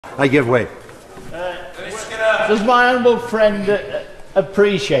I give way. Does my honourable friend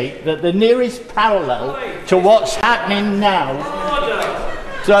appreciate that the nearest parallel to what's happening now,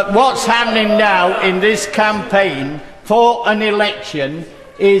 in this campaign for an election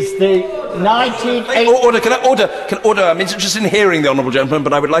is the 1980... Order. I'm interested in hearing the honourable gentleman,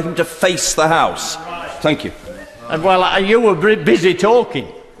 but I would like him to face the House. Thank you. And well, you were busy talking.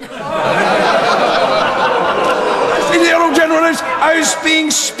 I was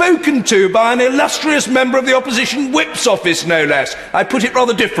being spoken to by an illustrious member of the opposition whip's office, no less. I put it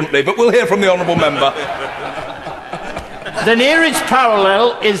rather differently, but we'll hear from the honourable member. The nearest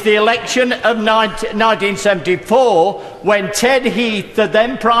parallel is the election of 1974, when Ted Heath, the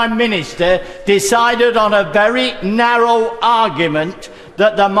then Prime Minister, decided on a very narrow argument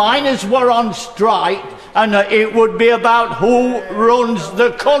that the miners were on strike and it would be about who runs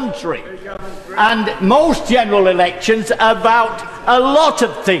the country. And most general elections are about a lot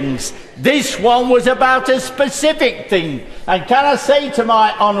of things. This one was about a specific thing. And can I say to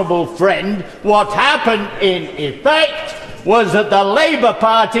my honourable friend, what happened in effect was that the Labour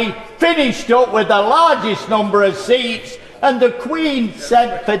Party finished up with the largest number of seats, and the Queen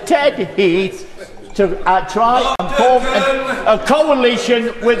sent for Ted Heath to try and form a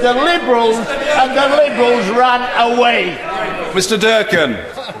coalition with the Liberals, and the Liberals ran away. Mr. Durkan.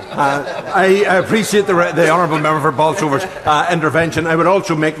 I appreciate the honourable member for Bolsover's intervention. I would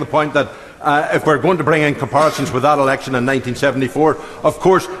also make the point that if we're going to bring in comparisons with that election in 1974, of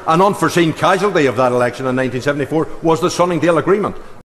course, an unforeseen casualty of that election in 1974 was the Sunningdale Agreement.